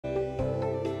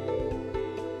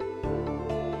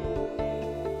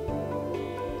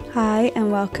Hi,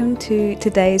 and welcome to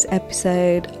today's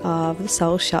episode of the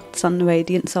Soul Shots on the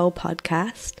Radiant Soul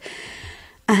podcast.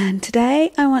 And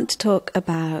today I want to talk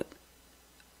about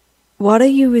what are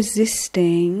you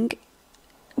resisting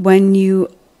when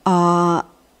you are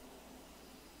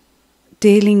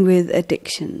dealing with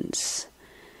addictions,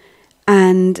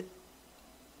 and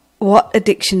what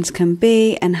addictions can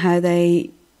be and how they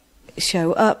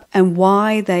show up and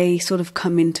why they sort of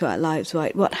come into our lives,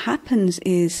 right? What happens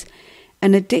is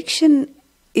an addiction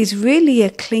is really a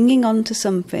clinging on to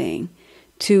something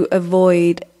to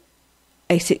avoid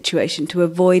a situation, to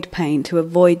avoid pain, to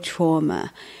avoid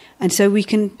trauma. And so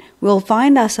we'll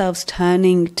find ourselves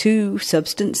turning to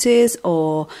substances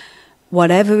or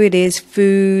whatever it is,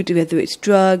 food, whether it's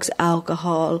drugs,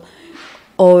 alcohol,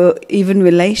 or even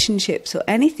relationships or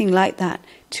anything like that,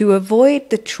 to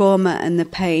avoid the trauma and the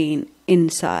pain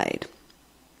inside.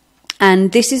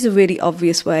 And this is a really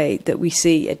obvious way that we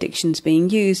see addictions being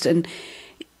used. And,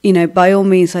 by all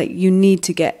means, you need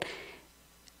to get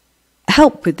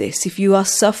help with this. If you are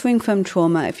suffering from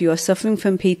trauma, if you are suffering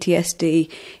from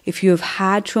PTSD, if you have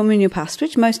had trauma in your past,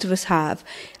 which most of us have,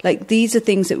 these are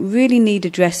things that really need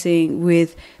addressing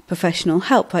with professional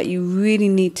help. You really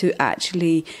need to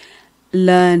actually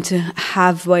learn to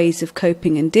have ways of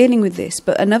coping and dealing with this.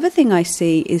 But another thing I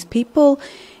see is people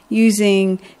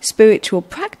using spiritual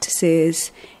practices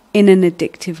in an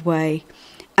addictive way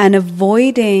and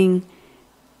avoiding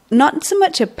not so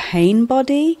much a pain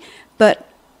body, but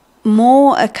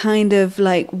more a kind of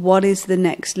what is the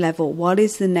next level? What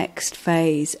is the next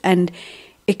phase? And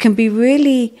it can be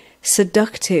really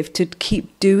seductive to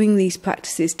keep doing these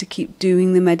practices, to keep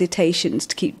doing the meditations,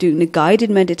 to keep doing the guided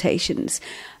meditations,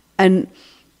 and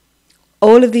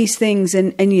all of these things,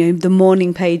 and the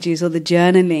morning pages or the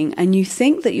journaling, and you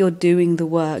think that you're doing the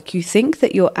work. You think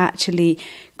that you're actually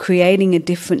creating a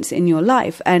difference in your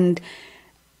life. And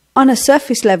on a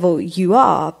surface level, you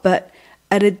are, but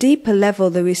at a deeper level,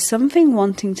 there is something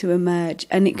wanting to emerge,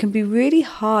 and it can be really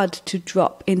hard to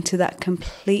drop into that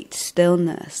complete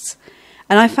stillness.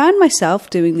 And I found myself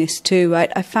doing this too,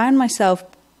 right? I found myself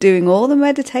doing all the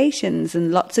meditations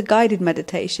and lots of guided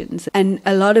meditations and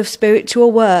a lot of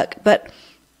spiritual work. But,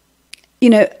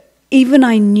 even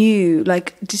I knew,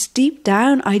 just deep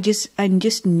down, I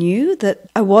just knew that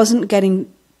I wasn't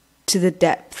getting to the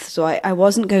depth. So I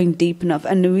wasn't going deep enough.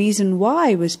 And the reason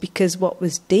why was because what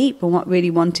was deep and what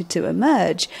really wanted to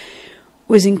emerge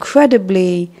was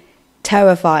incredibly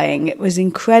terrifying. It was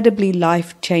incredibly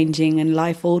life-changing and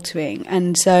life-altering.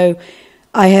 And so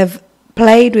I have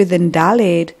played with and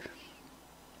dallied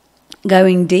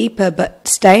going deeper, but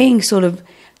staying sort of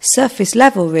surface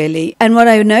level really. And what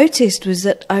I noticed was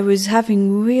that I was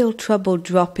having real trouble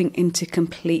dropping into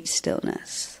complete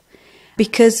stillness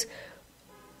because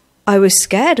I was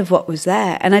scared of what was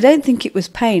there. And I don't think it was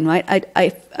pain, right?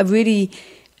 I really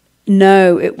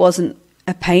know it wasn't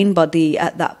a pain body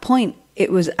at that point.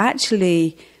 It was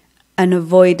actually an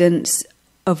avoidance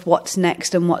of what's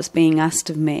next and what's being asked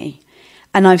of me.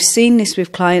 And I've seen this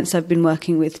with clients I've been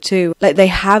working with too. They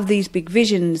have these big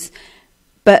visions,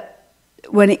 but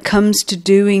when it comes to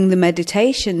doing the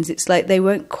meditations, it's they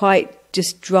won't quite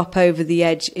just drop over the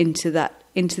edge into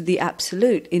the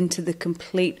absolute, into the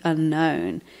complete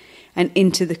unknown, and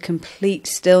into the complete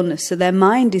stillness. So their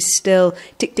mind is still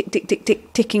tick, tick, tick, tick,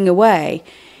 tick, ticking away.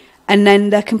 And then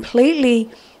they're completely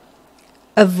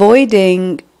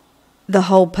avoiding the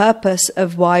whole purpose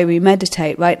of why we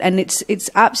meditate, right? And it's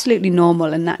absolutely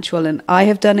normal and natural, and I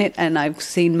have done it, and I've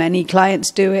seen many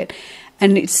clients do it,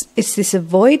 and it's this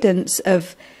avoidance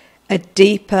of a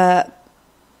deeper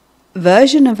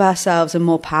version of ourselves, a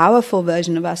more powerful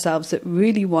version of ourselves that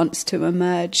really wants to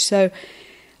emerge. So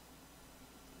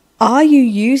are you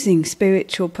using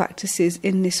spiritual practices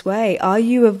in this way? Are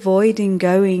you avoiding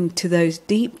going to those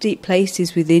deep, deep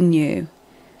places within you?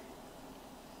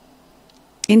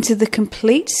 Into the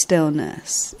complete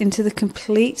stillness, into the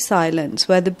complete silence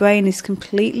where the brain is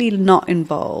completely not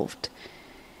involved.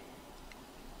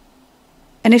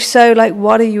 And if so,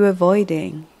 what are you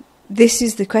avoiding? This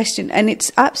is the question. And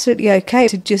it's absolutely okay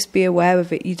to just be aware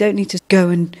of it. You don't need to go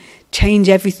and change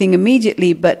everything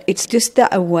immediately, but it's just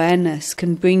that awareness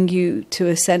can bring you to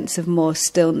a sense of more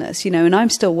stillness, and I'm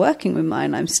still working with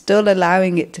mine. I'm still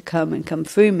allowing it to come and come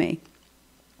through me.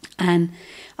 And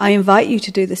I invite you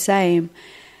to do the same.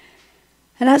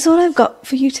 And that's all I've got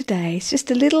for you today. It's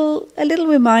just a little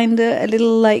reminder, a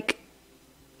little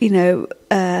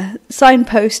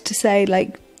signpost to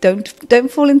say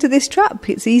don't fall into this trap.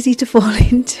 It's easy to fall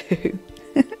into.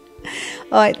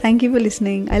 All right, thank you for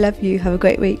listening. I love you. Have a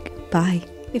great week. Bye.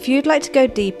 If you'd like to go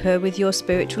deeper with your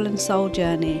spiritual and soul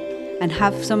journey and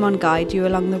have someone guide you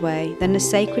along the way, then the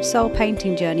Sacred Soul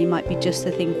painting journey might be just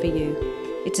the thing for you.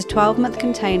 It's a 12-month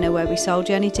container where we soul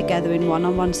journey together in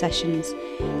one-on-one sessions,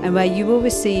 and where you will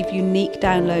receive unique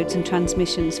downloads and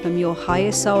transmissions from your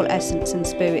highest soul essence and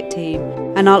spirit team.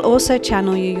 And I'll also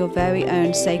channel you your very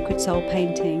own Sacred Soul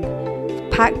painting,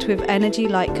 packed with energy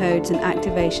light codes and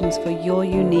activations for your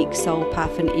unique soul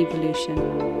path and evolution.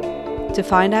 To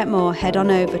find out more, head on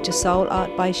over to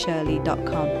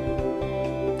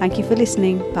soulartbyshirley.com. Thank you for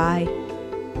listening. Bye.